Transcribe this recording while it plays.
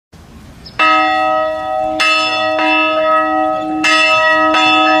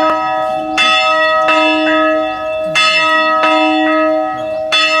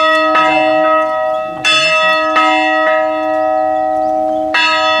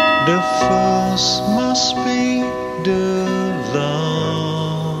The first must be the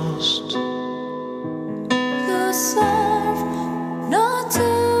last. To serve, not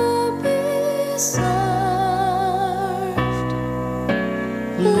to be served.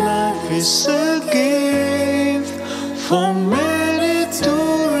 Life is a gift for many to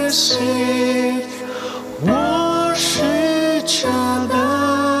receive. Wash each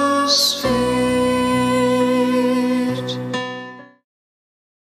other's feet.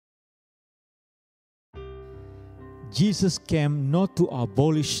 Jesus came not to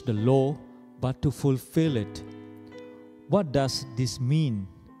abolish the law, but to fulfill it. What does this mean?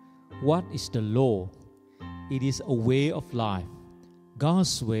 What is the law? It is a way of life,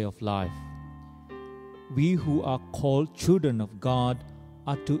 God's way of life. We who are called children of God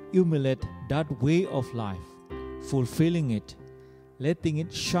are to emulate that way of life, fulfilling it, letting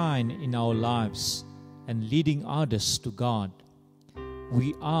it shine in our lives, and leading others to God.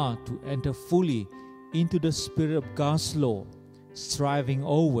 We are to enter fully into the spirit of God's law, striving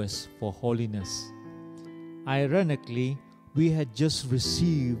always for holiness. Ironically, we had just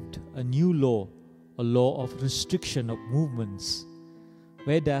received a new law, a law of restriction of movements.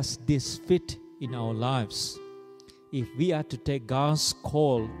 Where does this fit in our lives? If we are to take God's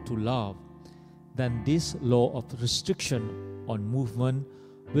call to love, then this law of restriction on movement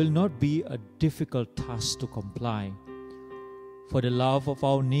will not be a difficult task to comply. For the love of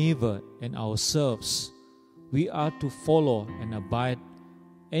our neighbor and ourselves, we are to follow and abide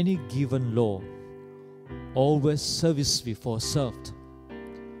any given law, always service before self.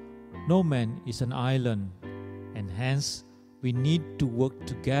 No man is an island, and hence we need to work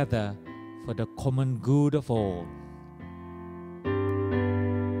together for the common good of all.